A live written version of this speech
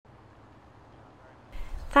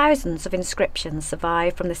Thousands of inscriptions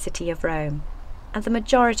survive from the city of Rome, and the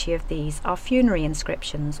majority of these are funerary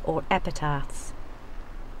inscriptions or epitaphs.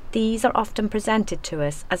 These are often presented to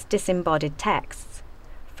us as disembodied texts,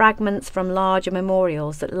 fragments from larger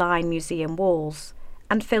memorials that line museum walls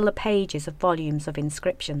and fill the pages of volumes of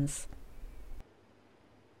inscriptions.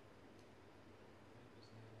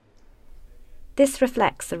 This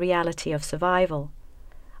reflects the reality of survival.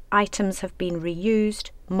 Items have been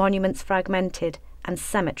reused, monuments fragmented, and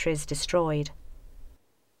cemeteries destroyed.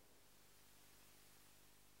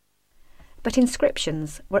 But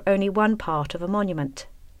inscriptions were only one part of a monument.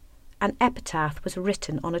 An epitaph was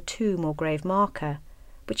written on a tomb or grave marker,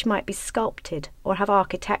 which might be sculpted or have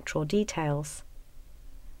architectural details.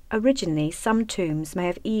 Originally, some tombs may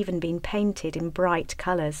have even been painted in bright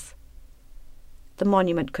colours. The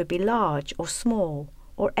monument could be large or small,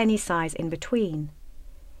 or any size in between.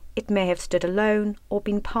 It may have stood alone or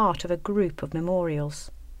been part of a group of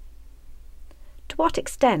memorials. To what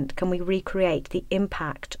extent can we recreate the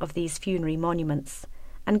impact of these funerary monuments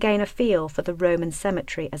and gain a feel for the Roman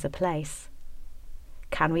cemetery as a place?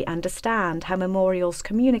 Can we understand how memorials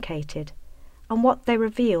communicated and what they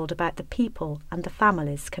revealed about the people and the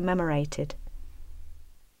families commemorated?